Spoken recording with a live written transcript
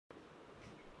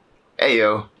Hey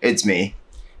yo, it's me.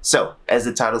 So, as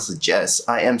the title suggests,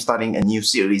 I am starting a new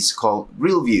series called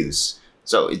ReelViews.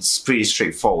 So it's pretty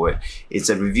straightforward. It's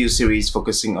a review series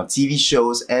focusing on TV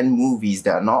shows and movies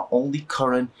that are not only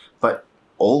current, but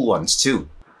old ones too.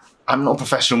 I'm not a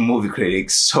professional movie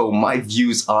critic, so my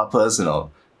views are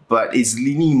personal, but it's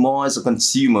leaning more as a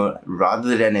consumer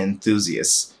rather than an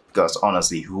enthusiast. Because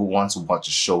honestly, who wants to watch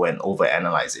a show and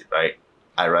overanalyze it, right?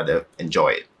 I'd rather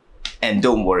enjoy it. And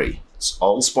don't worry, it's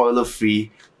all spoiler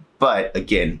free, but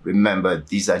again, remember,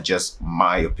 these are just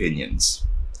my opinions.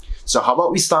 So how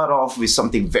about we start off with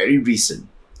something very recent,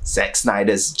 Zack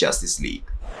Snyder's Justice League.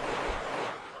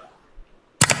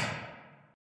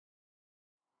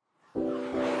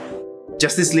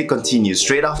 Justice League continues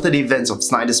straight after the events of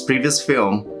Snyder's previous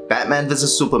film, Batman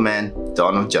vs Superman: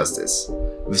 Dawn of Justice.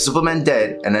 With Superman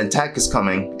dead, an attack is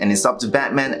coming, and it's up to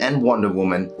Batman and Wonder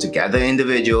Woman to gather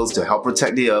individuals to help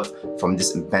protect the Earth from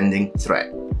this impending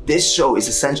threat. This show is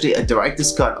essentially a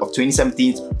director's cut of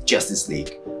 2017's Justice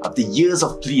League. After years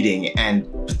of pleading and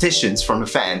petitions from the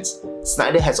fans,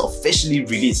 Snyder has officially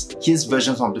released his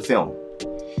version of the film.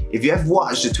 If you have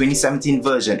watched the 2017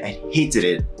 version and hated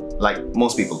it, like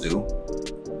most people do,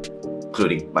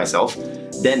 including myself,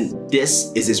 then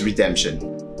this is his redemption.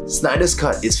 Snyder's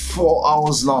cut is 4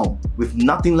 hours long, with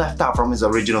nothing left out from his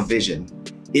original vision.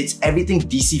 It's everything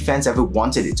DC fans ever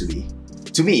wanted it to be.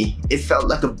 To me, it felt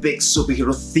like a big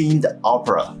superhero-themed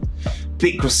opera.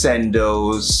 Big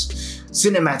crescendos,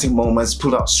 cinematic moments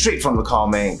pulled out straight from the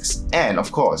comics, and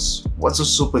of course, what's a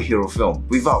superhero film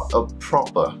without a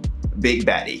proper big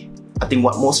baddie? I think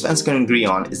what most fans can agree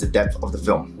on is the depth of the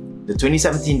film. The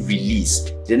 2017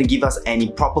 release didn't give us any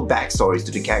proper backstories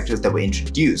to the characters that were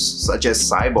introduced, such as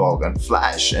Cyborg and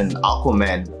Flash and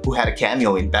Aquaman, who had a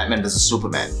cameo in Batman vs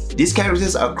Superman. These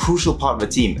characters are a crucial part of the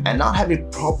team, and not having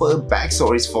proper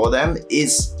backstories for them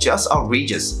is just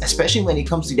outrageous, especially when it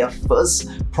comes to their first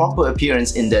proper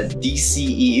appearance in the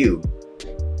DCEU.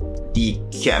 The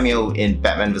cameo in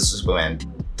Batman vs Superman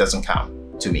doesn't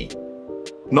count, to me.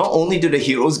 Not only do the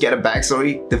heroes get a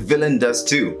backstory, the villain does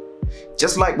too.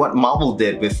 Just like what Marvel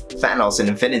did with Thanos in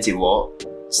Infinity War,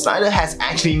 Snyder has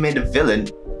actually made the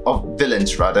villains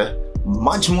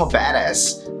much more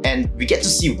badass, and we get to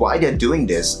see why they're doing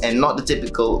this and not the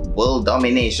typical world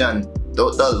domination,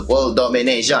 total world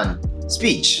domination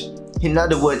speech. In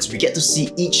other words, we get to see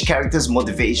each character's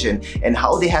motivation and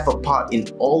how they have a part in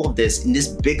all of this in this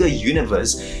bigger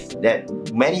universe that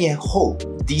many hope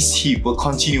DC will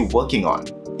continue working on.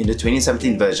 In the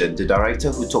 2017 version, the director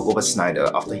who took over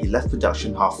Snyder after he left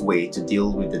production halfway to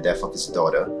deal with the death of his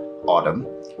daughter, Autumn,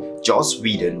 Joss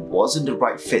Whedon wasn't the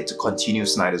right fit to continue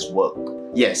Snyder's work.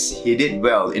 Yes, he did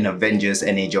well in Avengers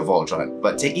and Age of Ultron,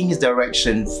 but taking his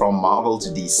direction from Marvel to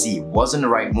DC wasn't the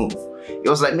right move. It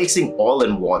was like mixing oil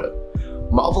and water.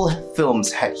 Marvel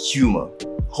films had humor,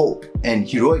 hope, and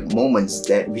heroic moments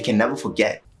that we can never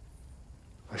forget.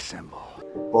 Assemble.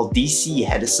 While DC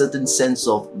had a certain sense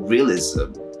of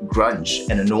realism, grunge,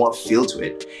 and a noir feel to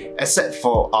it, except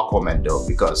for Aquaman though,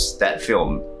 because that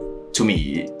film, to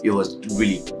me, it was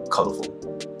really colorful.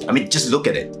 I mean, just look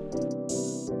at it.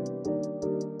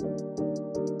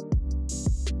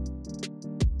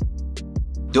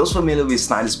 Those familiar with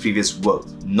Snyder's previous work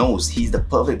knows he's the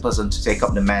perfect person to take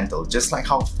up the mantle, just like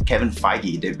how Kevin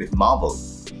Feige did with Marvel.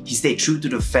 He stayed true to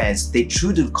the fans, stayed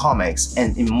true to the comics,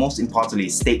 and most importantly,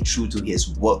 stayed true to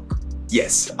his work.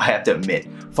 Yes, I have to admit,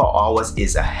 4 hours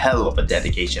is a hell of a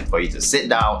dedication for you to sit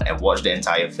down and watch the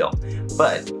entire film.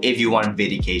 But if you want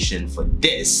vindication for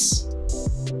this,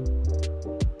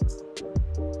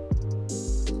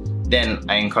 then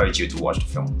I encourage you to watch the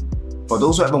film. For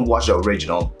those who haven't watched the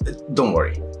original, don't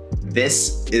worry.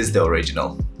 This is the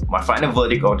original. My final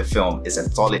verdict of the film is a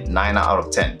solid 9 out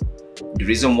of 10. The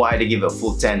reason why they give it a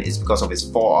full 10 is because of its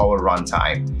 4-hour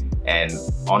runtime. And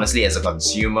honestly, as a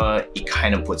consumer, it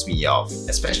kind of puts me off,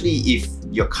 especially if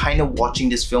you're kind of watching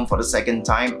this film for the second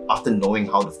time after knowing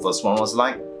how the first one was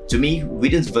like. To me,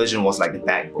 Whedon's version was like the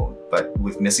backbone, but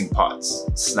with missing parts.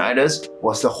 Snyder's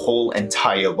was the whole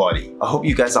entire body. I hope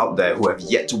you guys out there who have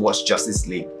yet to watch Justice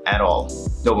League at all,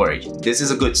 don't worry, this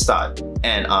is a good start.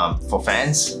 And for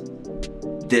fans,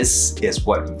 this is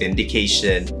what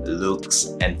vindication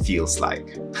looks and feels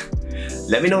like.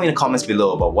 Let me know in the comments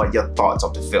below about what your thoughts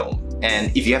of the film,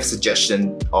 and if you have a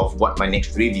suggestion of what my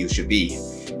next review should be,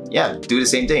 yeah, do the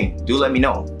same thing. Do let me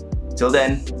know. Till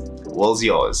then, the world's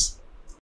yours.